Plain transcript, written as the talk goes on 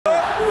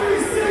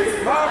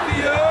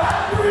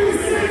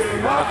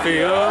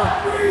Mafia.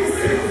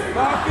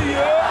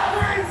 Mafia.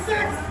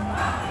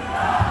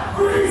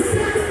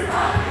 3-6.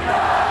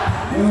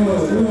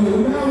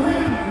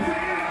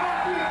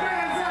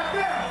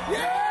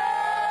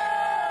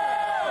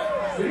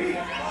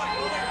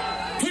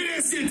 Play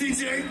that shit,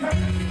 DJ.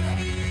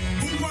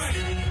 Who won it?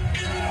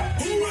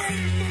 Who won it,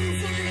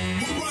 motherfucker?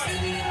 Who won it?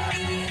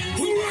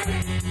 Who won it?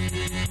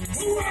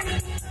 Who won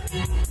it?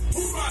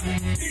 Who won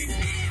it?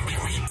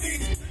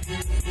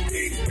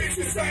 These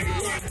bitches ain't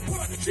running.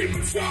 She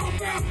was y'all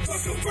about for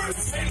the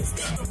first and it's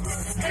got the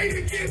first. Hate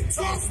to get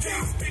tossed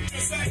down.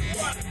 Bitches ain't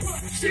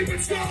running. She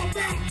was y'all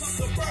about for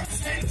the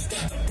first and it's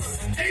got the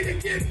first. Hate to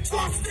get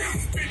tossed down.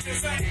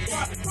 Bitches ain't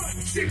running.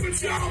 She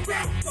was y'all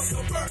about for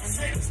the first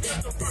and it's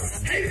got the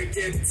first. Hate to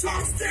get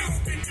tossed down.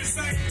 Bitches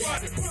ain't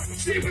running.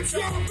 She was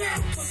y'all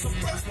about for the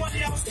first one.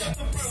 Y'all got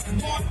the first.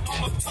 One,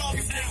 I'ma talk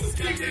now.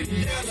 Kicking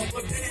together,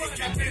 but they ain't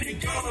got many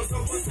guns. So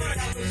what's that?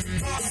 I was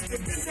lost. The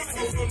bitch I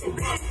hold on the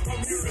run. I'm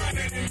here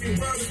running in the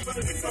world, but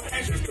it's so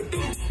anxious to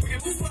do. We can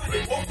move on, we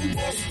walk, we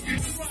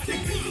can move on.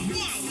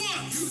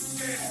 What? You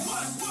scared?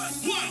 What?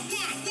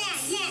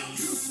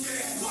 You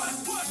scared?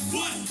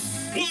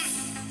 What?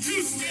 You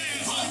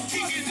scared?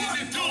 Kicking in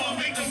the door,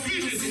 make them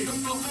bitches hit the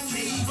floor.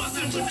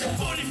 Bustin' with the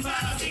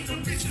 45, make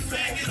them bitches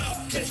back it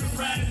up. Catch them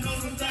riding on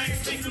them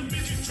things, make them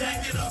bitches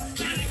jack it up.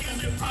 Now they got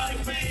their body,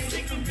 man,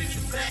 make them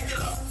bitches back it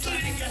up. So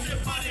they got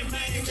their body,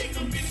 man, make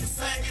them bitches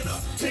sack it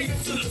up. Take them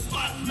to the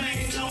spot,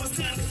 man, now it's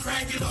time to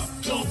crack it up.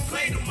 Don't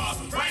play them off,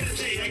 right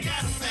today, I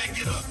gotta back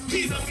it up.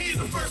 He's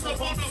the first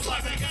up on the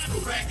block, I gotta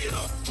rack it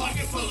up.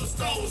 Pocket full of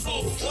stones,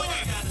 oh boy,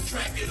 I gotta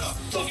track it up.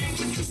 Fucking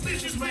with your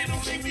snitches, man,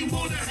 don't make me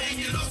wanna hang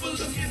it up. But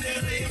looking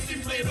at the empty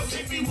plate, don't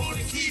make me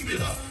wanna keep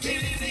it up.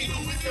 And it ain't no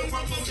with the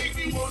rock, don't make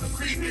me wanna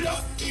creep it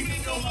up. Even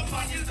though my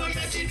pockets don't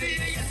got you,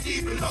 they got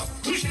deep it up.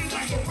 Pushing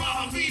like a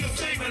rob, be a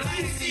fame, but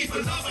I ain't deep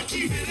enough. I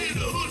keep it in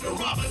the hood, the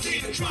robber, they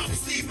try to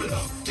sleep it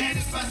up. And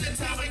it's about that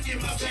time I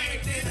get my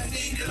bag, then I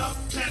need it up.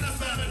 Time I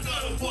found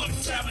another one,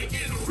 time I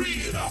get to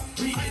read it up.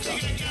 I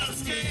think I got him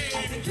scared.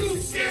 You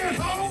scared,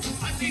 ho?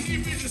 I think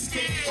these bitches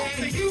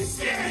scared. You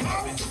scared,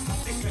 ho? I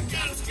think I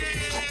got him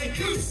scared.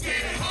 You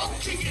scared, ho?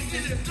 Kicking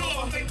in the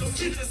door, make them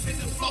bitches hit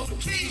the floor for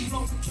keys.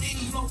 Bring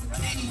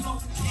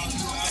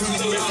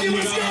the law, bring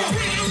the law,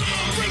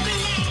 bring the law, bring the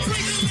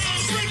law,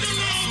 bring the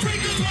law,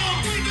 bring the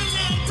law, bring the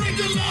law, bring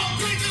the law,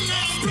 bring the law, bring the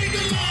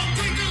law, bring the law,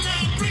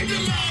 bring the law, bring the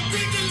law,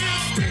 bring the law, bring the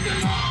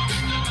law, bring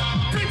the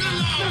law, bring the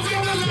law,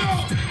 bring the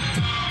law.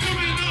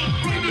 Coming up,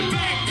 bring it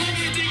back, bring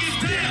it niggas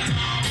down.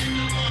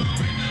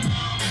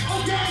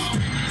 Okay.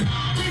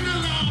 Bring the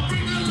law,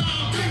 bring the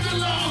law, bring the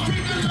law,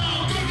 bring the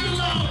law, bring the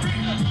law,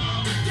 bring the law.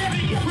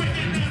 Nigga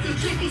recognize the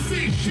triple C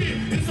shit.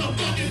 It's a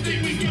fucking thing,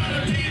 we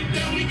gotta lay it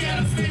down, we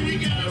gotta stay, we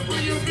gotta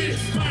bring your bitch.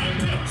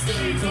 Find up,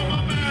 stays on my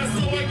mind, so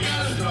I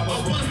gotta a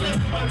buster,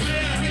 a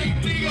player, hate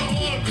nigga,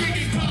 or a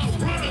cricket call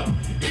runner.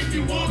 If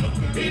you wanna,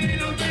 it ain't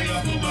no thing, I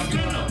put my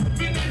gun up.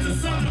 Midnight to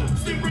sun up,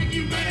 still bring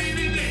you made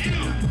in the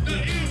M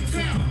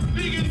town.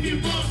 Niggas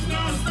get bumped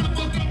non-stop,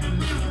 fuck up and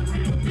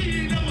run.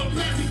 Beating up a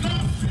plastic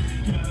lock.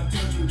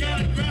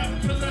 Gotta grab him,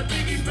 cause I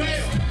think he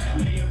failed.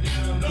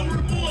 No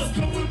remorse,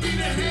 come with me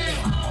to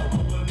hell.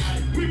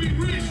 We be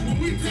rich when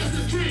we test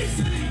the tricks.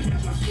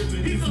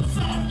 He's so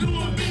soft,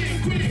 doing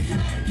big quick.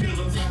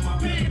 Killers on my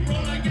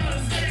payroll, I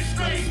gotta stay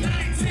straight.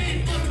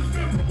 19, fuck the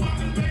river,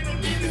 walking back, don't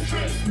need the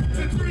trick.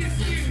 The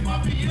 3-6,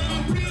 Mafia,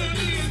 real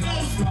niggas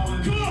know.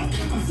 Come on,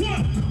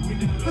 what?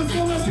 Let's go,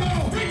 let's go.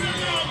 Break the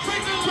law,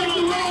 break the law, break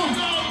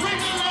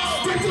the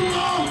law, break the law, break the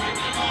law,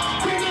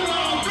 break the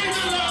law, break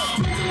the law,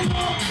 break the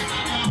law,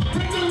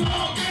 break the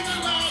law, break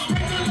the law, break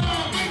the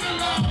law, break the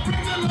law,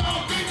 break the law,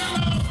 break the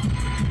law.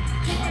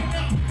 Coming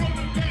up from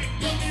the back,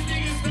 looking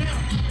niggas down.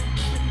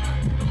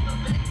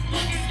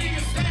 Looking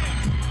niggas down.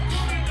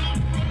 Coming up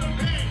from the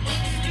back,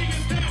 looking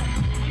niggas down.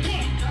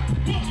 What?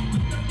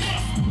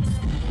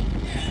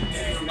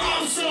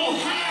 I'm so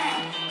high.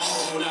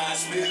 All I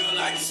smell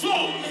like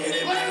smoke.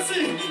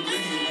 Lansing.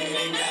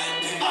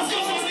 I'm so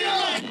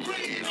like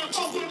green. I'm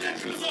fuck with that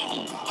cause I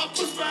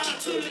push right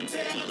to the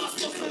tail. I'm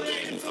supposed to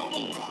lay it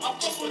on. I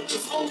fuck with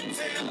this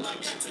hotel. I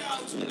got down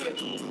to the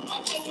door.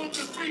 I fuck with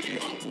the freaky.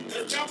 The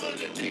jump of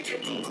the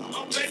ticket.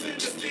 I'm blazing the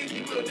stinky,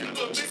 but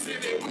never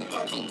mixing it with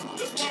my cool.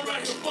 This one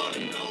right here for the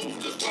nose.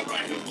 This one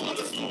right here for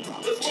the smoke.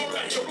 This one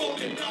right here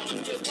rolling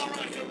dollars. This one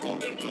right here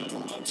rolling blue.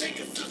 I'm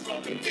taking sips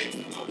from the dick.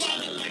 I'm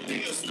wildin' like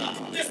niggas stop.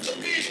 That's the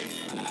bitch.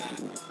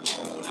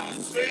 I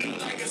smell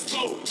like it's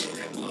smoke.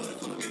 That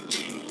motherfucking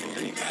thing.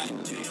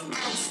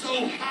 I'm so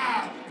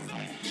high.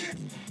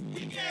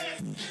 We got it.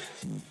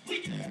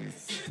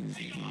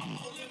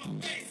 All in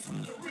my face.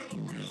 The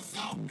real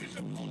soft. Bitch,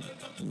 I'm pulling up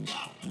the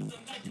block. That's the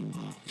night you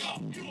pop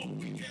off. You a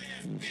weak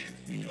ass bitch.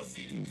 You'll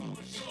see me come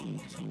and show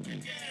with your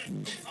big ass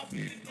bitch. I'm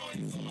feeling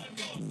noise, so I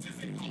know this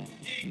ain't home.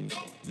 Ain't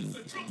dope. This a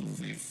triple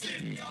six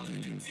city. All in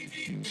MTV.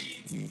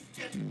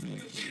 Get you to the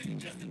shit.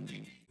 Just a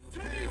thing.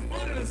 Turn these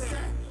monitors up.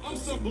 I'm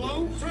so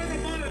blow. Turn the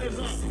monitors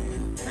up.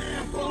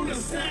 Half on the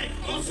sack.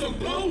 I'm so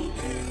blow.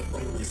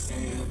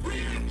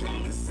 Breathing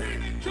from the sack.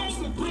 Coast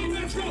the blue.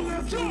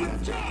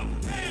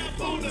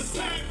 Half on the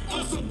sack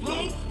of some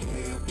blow.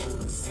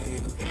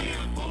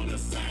 Half on the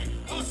sack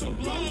of some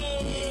blow.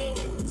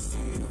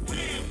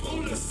 Half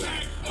on the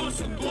sack of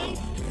some blow.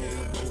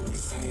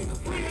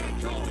 Bring that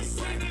drum,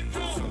 bring that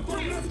drum,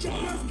 bring that drum.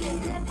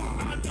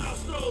 I got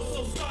slow,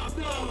 so stop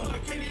now. I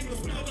can't even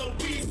smell no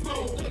weed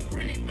smoke. The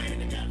green man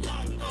that got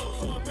locked up,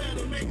 so I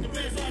better make the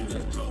best. I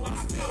just choke, I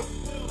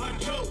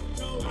choke.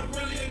 I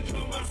really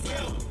enjoy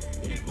myself.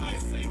 It might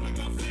seem like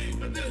I'm sick,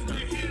 but this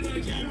right here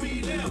done got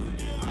me there.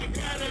 I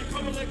got a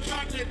couple of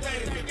chocolate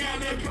things. I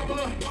got a couple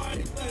of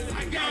white things.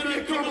 I got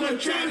a couple of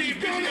Johnny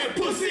got that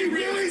pussy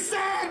really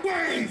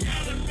sideways.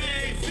 Got a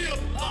bag filled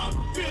up,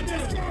 filled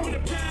that with a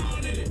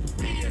pound in it.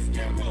 Me and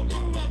Scarecrow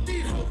throw up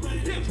these hoes.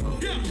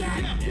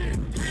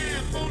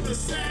 Half on the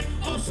sack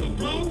of some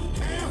blow.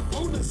 Half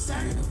on the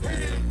sack.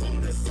 Half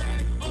on the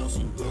sack of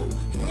some blow.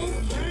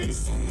 Okay.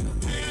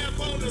 Half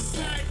on the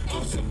sack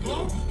of some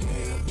blow.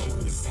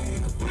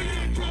 Bring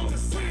that drum,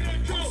 bring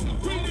that drum,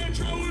 bring that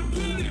drum and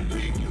put it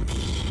big.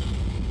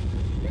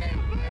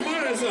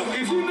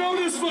 If you know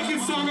this fucking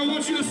song, I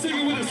want you to sing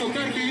it with us,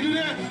 okay? Can you do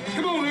that?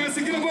 Come on,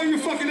 Lansing, get up on your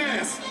fucking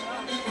ass.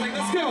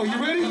 Let's go, you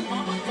ready?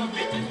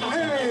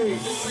 Hey!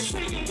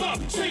 Shake 'em up,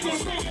 shake 'em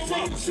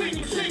up, shake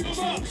 'em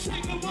up,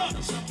 shake 'em up.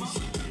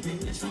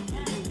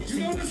 You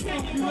know this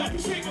song, you right?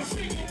 Shake 'em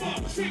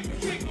up, shake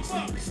 'em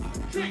up,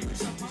 shake.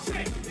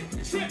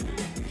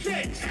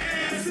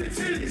 Ass and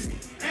titties,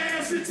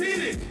 ass and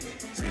titties,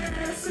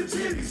 ass and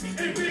titties,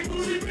 and big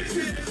booty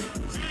bitches.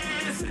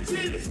 Ass and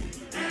titties,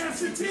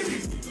 ass and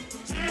titties.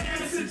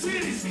 Ass and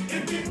titties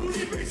and big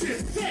booty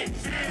bitches. Say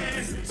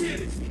ass and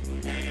titties,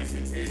 ass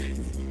and titties,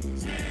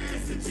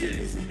 ass and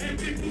titties and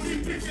big booty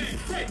bitches.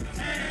 Say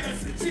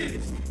ass and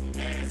titties,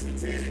 ass and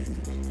titties,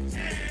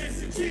 ass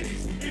and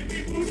titties and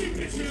big booty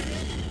bitches.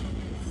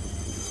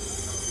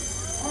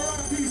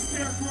 R.I.P.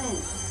 Scarecrow.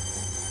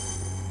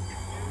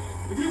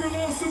 If you ever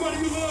lost somebody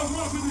you love,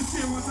 rock with this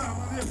shit one time,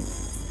 my nigga.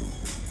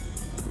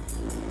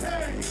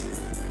 Hey,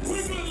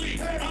 quickly,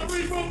 I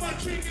reroll my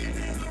chicken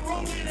and I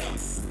roll it up.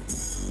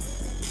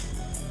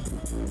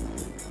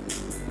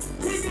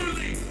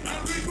 Quickly, I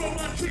reroll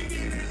my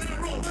chicken and I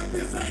roll like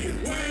this.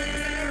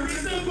 Where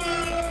is the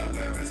bug?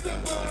 Where is the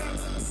bug?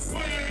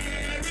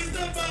 Where is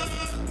the bug?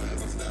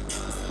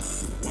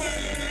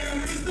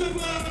 Where is the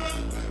bug?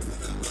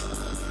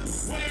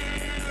 Where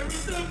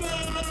is the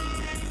bug?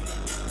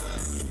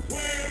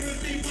 Where is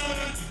the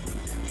bug?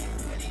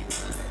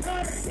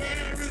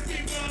 Where is the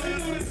bug?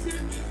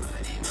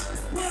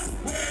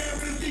 Where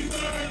is the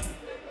bug?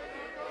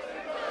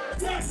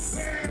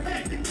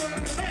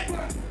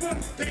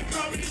 They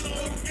call me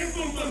Lord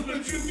Infamous,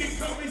 but you can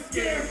call me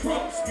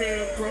Scarecrow.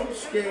 Scarecrow.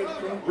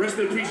 Rest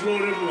in peace,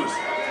 Lord Infamous.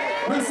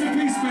 Rest in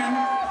peace, man.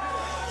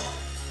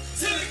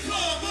 Tell the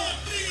club up,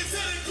 nigga,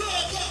 tell the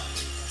club up.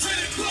 Tell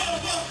the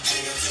club up,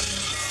 nigga,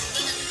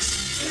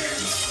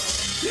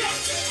 yeah.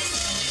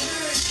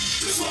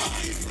 This why I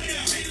ain't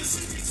playing haters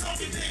and be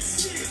talking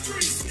next. Nigga,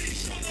 3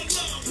 speech on the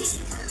love, put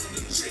some hurt on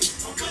the chick.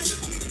 I'm rushing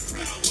through the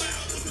crowd,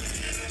 wild with my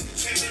hand in the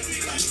can and be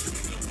like,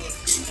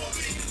 you want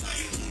me to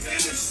like, who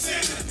that is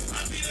seven?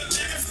 I be the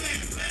last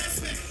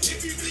man.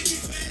 If you think you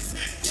fast,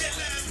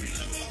 headline me,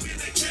 I'm up in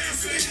the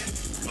cafe.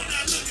 When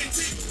I look at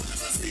you,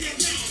 I see a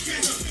young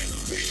get up in the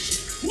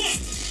bitch. What?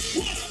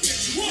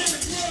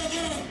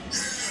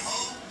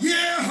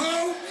 Yeah,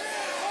 ho.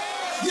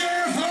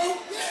 Yeah, ho.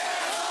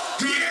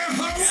 Yeah,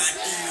 ho.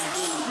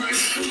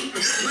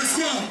 Let's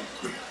go.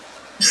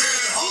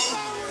 Yeah, ho.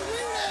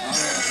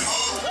 Yeah, ho.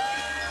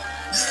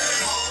 Yeah,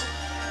 ho.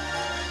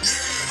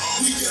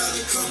 We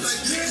gotta come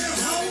like yeah,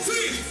 ho.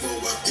 Before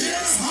I get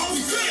yeah, ho.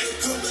 We gotta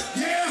come like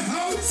yeah,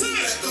 ho.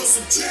 Back on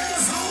some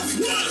tracks. We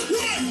gotta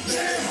come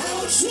yeah,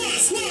 ho.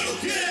 What?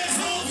 Yeah,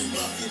 ho. We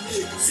Mafia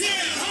niggas.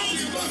 Yeah, ho.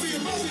 We Mafia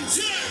niggas.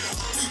 Yeah.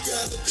 We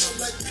gotta come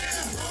like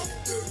yeah, ho.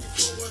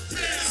 Before I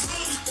get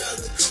we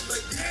gotta come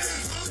like yeah,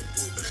 ho.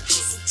 Go back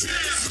on some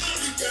tracks.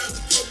 We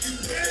gotta come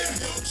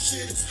yeah, ho.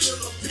 Shit is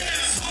still up there.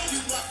 Yeah, ho. We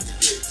Mafia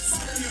niggas.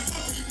 We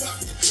Mafia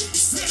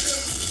niggas.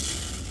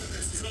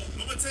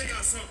 I'm gonna tell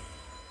y'all something.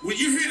 When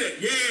you hear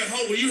that, yeah,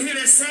 ho, when you hear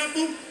that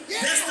sample,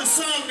 yeah, that's the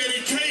song that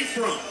it came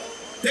from.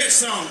 That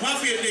song,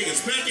 Mafia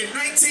Niggas, back in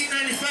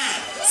 1995.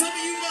 Some of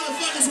you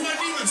motherfuckers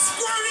wasn't even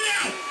squirting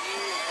out.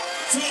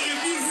 So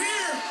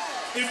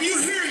if you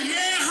hear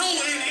yeah, ho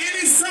in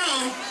any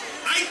song,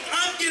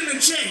 I'm getting a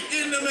check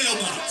in the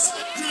mailbox.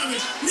 You know what I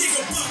mean?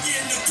 Nigga buck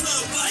in the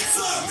club like,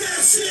 fuck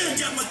that shit.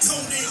 Got my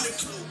tone in the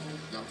club.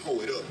 Now pull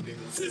it up, nigga.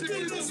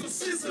 Sippin' on some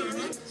scissor,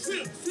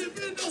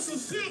 sippin' on some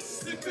sip,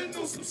 sippin'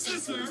 on some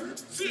scissor,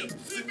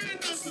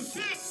 sippin' on some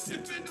sip,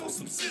 sippin' on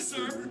some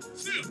scissor,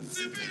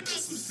 sippin' on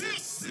some sip,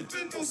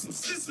 sippin' on some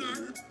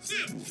scissor,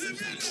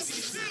 sippin' on some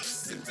sip,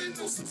 sippin'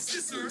 on some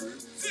scissor,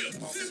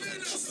 sippin'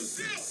 on some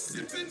sip,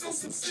 sippin' on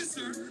some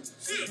scissor,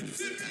 sippin'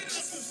 on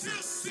some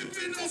sip,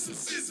 sippin' on some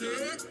scissor,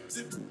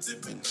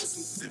 sippin' on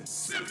some sip,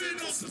 sippin'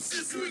 on some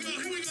scissor.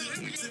 Here we go.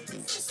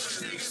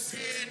 Some niggas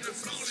here in the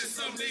phone and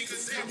some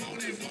niggas they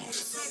want it.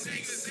 Some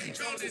niggas ain't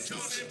Johnny,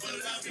 but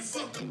I be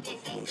fucked up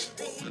on it.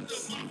 Roll with the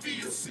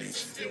Mafia scene,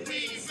 and we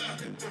ain't about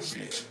that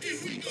bullshit.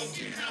 If we gon'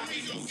 get high,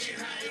 we gon' get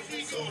high. If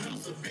we gon'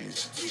 house a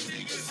bitch, 2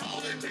 niggas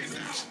holding their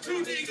mouth.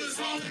 2 niggas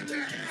holding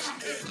their ass.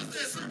 And plus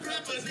there's some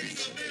rapper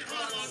nigga been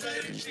hard all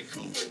day and she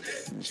cool with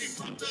that. She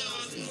popped her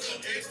little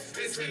ex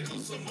and said go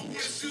some more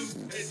shoes.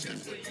 And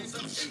just when you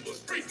thought she was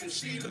freaking,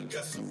 she done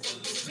got some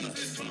balloons.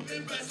 Nothing's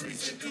coming back,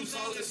 streets and dudes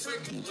all in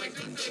circles like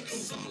the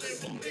goes all in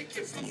one. They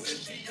get phone and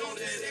she on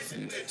that X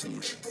and that 2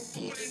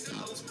 from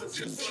 $40 for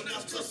just 1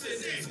 ounce plus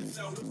an X. And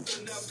so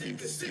now they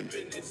been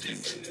sipping and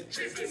dipping and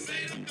tripping,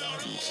 man,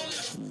 about all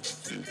that.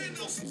 Sipping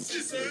on some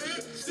scissor,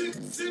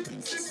 sipping on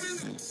some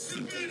scissor,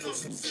 sipping on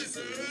some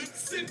scissor,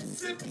 sipping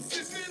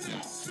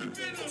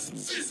on some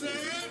scissor,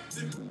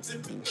 sipping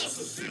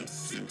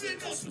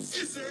on some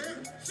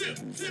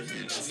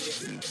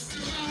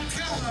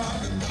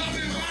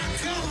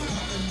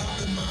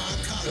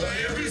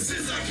Ever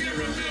since I can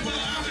remember,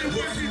 I've been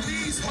working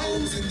these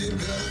hoes and then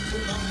better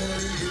put my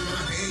money in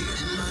my head.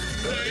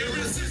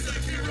 Ever since I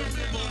can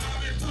remember,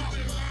 I've been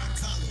popping my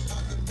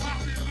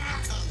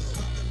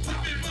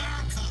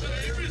collar,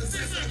 Ever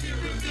since I can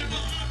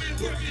remember, I've been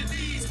working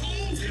these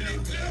hoes and then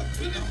better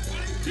put my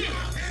money in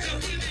my head. And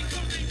when they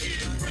come to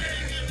get bread,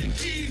 got the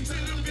keys to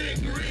the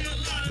bakery. A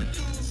lot of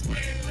dudes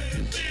swear,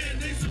 man,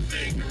 they's a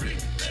bakery.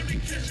 Let me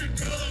catch your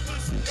girl if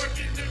I'm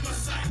working in my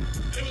side.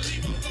 They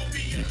believe I'm gonna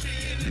be a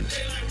king in the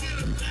daylight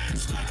with a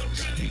flashlight. I'm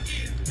trying to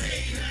get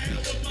paid, how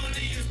the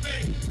money is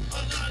paid.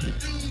 A lot of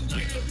dudes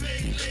like to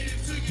pay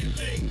ladies to get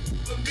laid.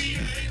 For me,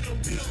 I ain't no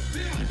bill.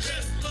 I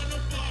just love to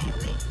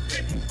borrow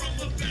paper from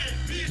a bad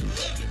bitch,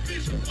 ugly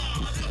bitch, a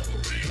mother. For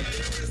real,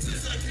 ever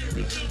since I can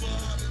remember,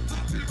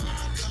 I've been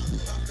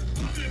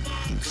popping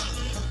my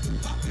collar,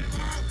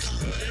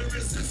 Ever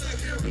since I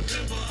can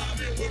remember, I've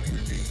been working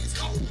these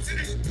hoes and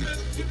they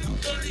better put the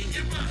money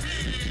in my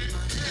hand.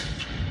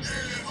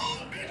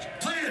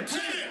 Play it.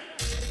 Yeah.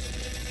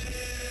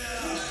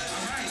 All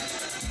right.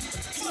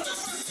 For the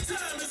first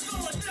time, it's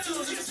going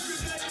down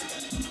yesterday.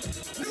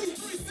 New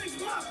 36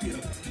 Mafia.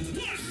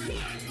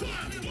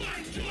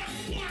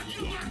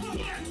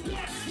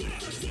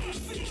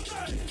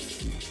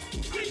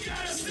 We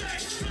gotta stay.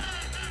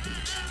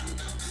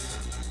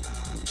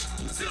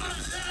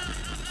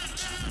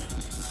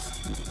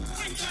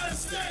 We gotta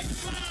stay.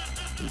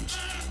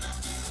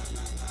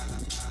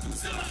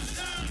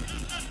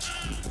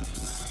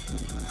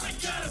 I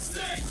gotta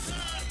stay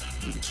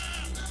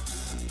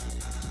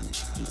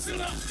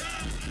till I'm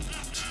done.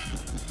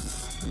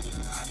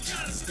 I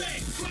gotta stay.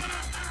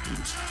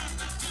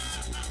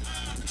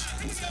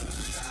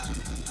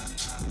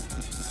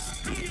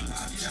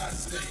 I gotta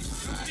stay.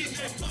 DJ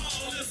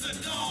Paul is a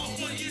dog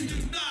when you do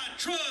not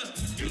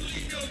trust. You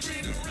leave your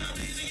drink around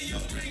me, nigga,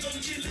 your drink gon'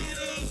 get lit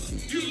up.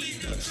 You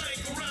leave your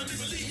drink around me,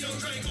 believe your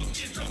drink gon'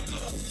 get drunk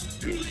up.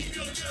 You leave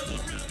your girl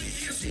around me,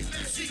 if she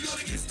mad, she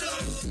gonna get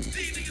stuck.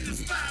 These niggas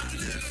is fine, we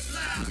live them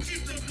loud.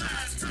 Keep them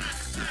lines tight,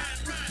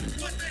 right.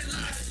 What they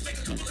like, make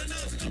a couple of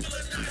nuts, a couple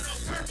of dice on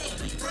purple.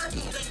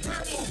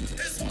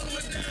 It's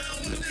swallowing down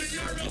with the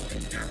euro.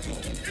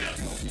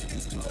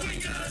 We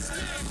gotta stay.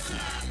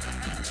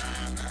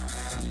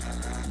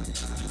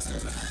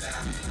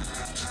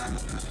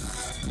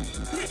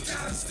 We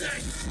gotta stay.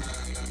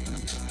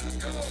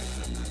 Come on.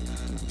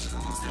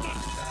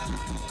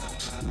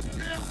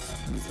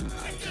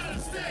 I gotta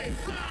stay.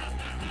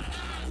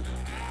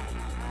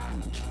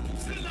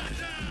 Till I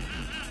die.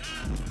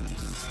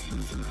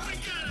 I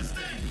gotta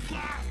stay.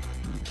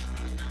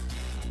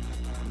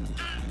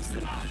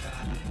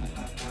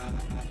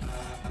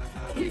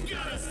 We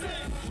gotta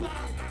stay.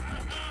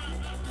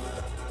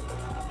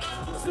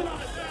 Till I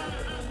die.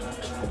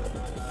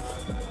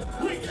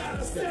 We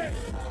gotta stay.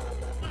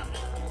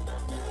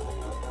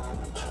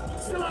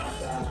 Till I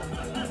die.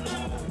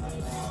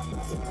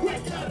 We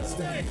gotta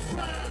stay.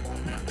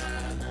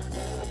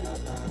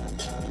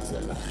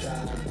 Till I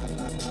die.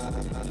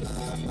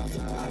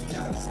 I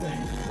gotta stay.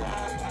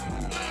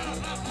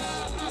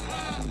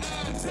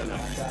 Till I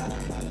die.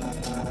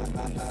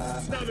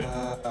 Stop it.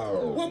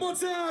 One more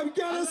time,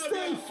 gotta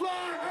stay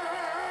fly.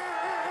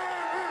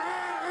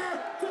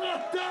 Till I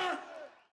die.